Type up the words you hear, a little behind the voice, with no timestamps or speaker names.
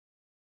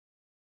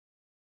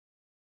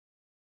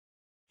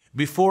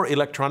Before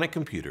electronic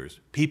computers,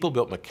 people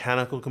built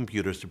mechanical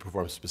computers to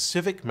perform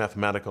specific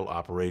mathematical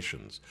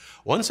operations.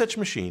 One such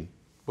machine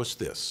was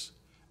this,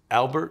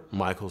 Albert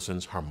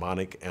Michelson's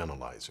harmonic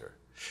analyzer.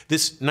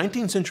 This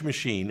 19th century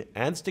machine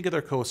adds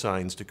together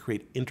cosines to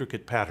create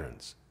intricate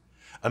patterns.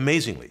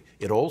 Amazingly,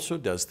 it also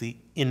does the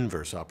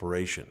inverse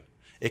operation.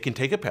 It can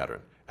take a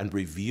pattern and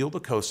reveal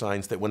the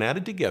cosines that, when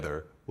added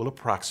together, will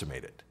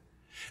approximate it.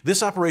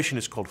 This operation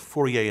is called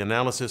Fourier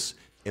analysis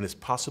and is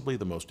possibly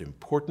the most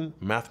important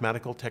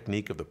mathematical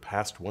technique of the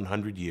past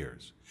 100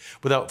 years.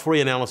 Without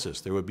Fourier analysis,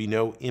 there would be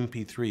no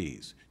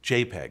MP3s,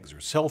 JPEGs,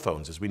 or cell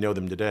phones as we know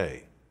them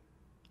today.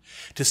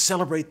 To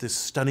celebrate this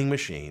stunning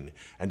machine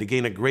and to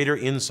gain a greater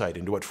insight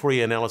into what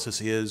Fourier analysis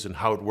is and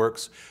how it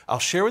works, I'll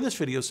share in this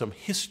video some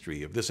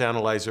history of this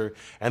analyzer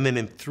and then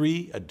in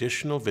 3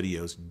 additional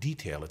videos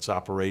detail its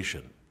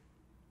operation.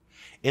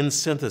 In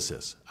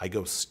synthesis, I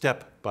go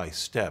step by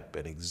step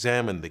and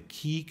examine the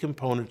key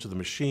components of the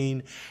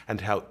machine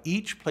and how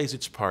each plays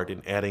its part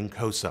in adding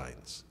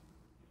cosines.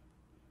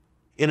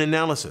 In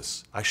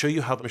analysis, I show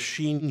you how the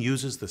machine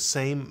uses the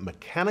same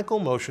mechanical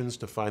motions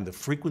to find the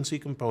frequency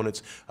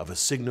components of a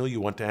signal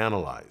you want to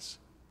analyze.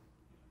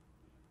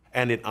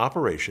 And in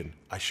operation,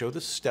 I show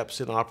the steps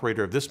an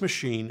operator of this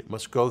machine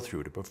must go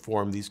through to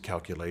perform these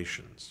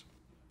calculations.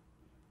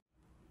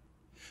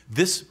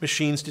 This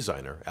machine's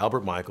designer,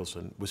 Albert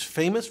Michelson, was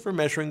famous for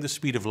measuring the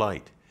speed of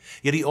light,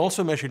 yet he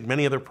also measured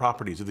many other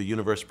properties of the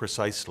universe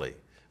precisely,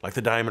 like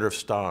the diameter of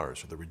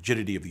stars or the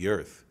rigidity of the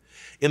Earth.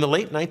 In the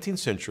late 19th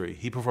century,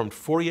 he performed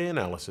Fourier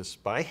analysis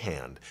by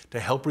hand to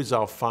help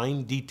resolve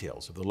fine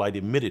details of the light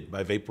emitted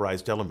by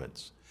vaporized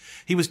elements.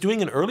 He was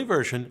doing an early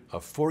version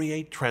of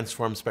Fourier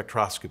transform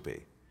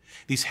spectroscopy.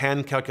 These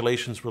hand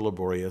calculations were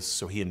laborious,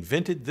 so he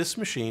invented this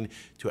machine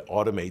to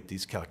automate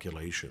these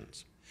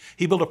calculations.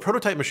 He built a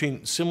prototype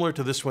machine similar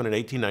to this one in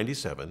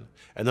 1897,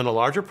 and then a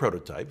larger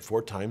prototype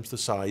 4 times the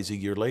size a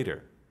year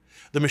later.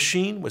 The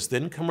machine was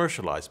then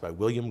commercialized by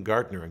William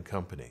Gartner and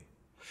Company.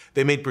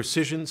 They made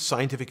precision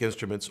scientific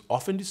instruments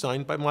often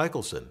designed by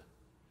Michelson.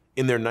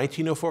 In their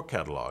 1904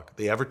 catalog,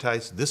 they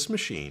advertised this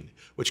machine,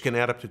 which can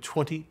add up to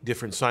 20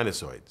 different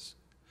sinusoids,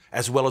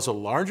 as well as a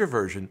larger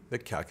version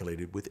that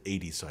calculated with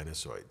 80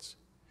 sinusoids.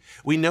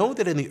 We know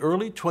that in the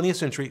early 20th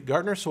century,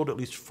 Gartner sold at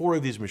least 4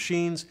 of these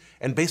machines,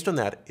 and based on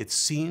that, it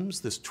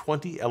seems this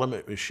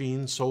 20-element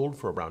machine sold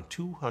for around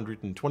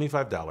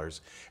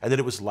 $225, and that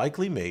it was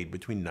likely made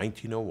between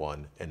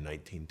 1901 and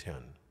 1910.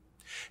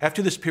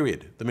 After this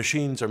period, the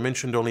machines are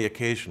mentioned only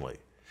occasionally.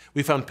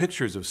 We found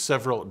pictures of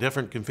several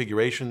different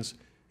configurations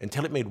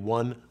until it made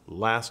one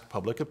last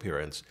public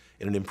appearance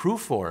in an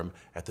improved form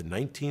at the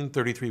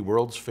 1933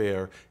 World's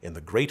Fair in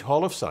the Great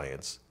Hall of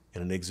Science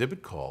in an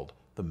exhibit called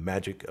The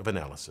Magic of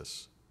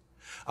Analysis.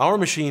 Our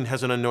machine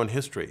has an unknown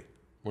history.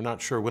 We're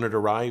not sure when it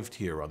arrived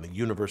here on the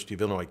University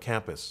of Illinois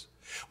campus.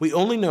 We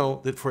only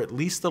know that for at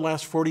least the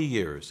last 40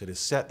 years, it is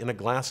set in a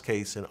glass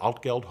case in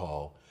Altgeld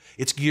Hall,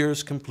 its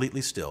gears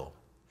completely still.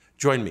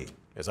 Join me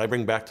as I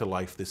bring back to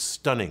life this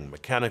stunning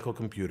mechanical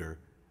computer.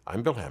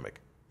 I'm Bill Hammack,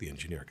 the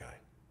Engineer Guy.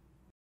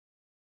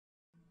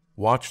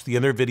 Watch the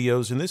other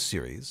videos in this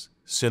series,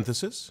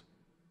 Synthesis,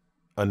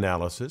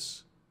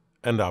 Analysis,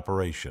 and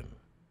Operation.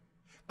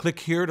 Click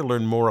here to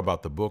learn more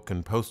about the book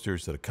and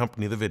posters that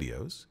accompany the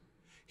videos.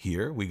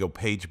 Here, we go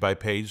page by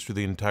page through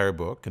the entire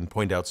book and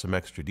point out some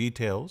extra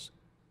details.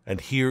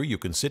 And here, you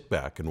can sit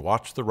back and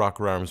watch the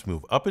rocker arms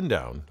move up and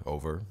down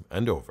over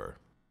and over.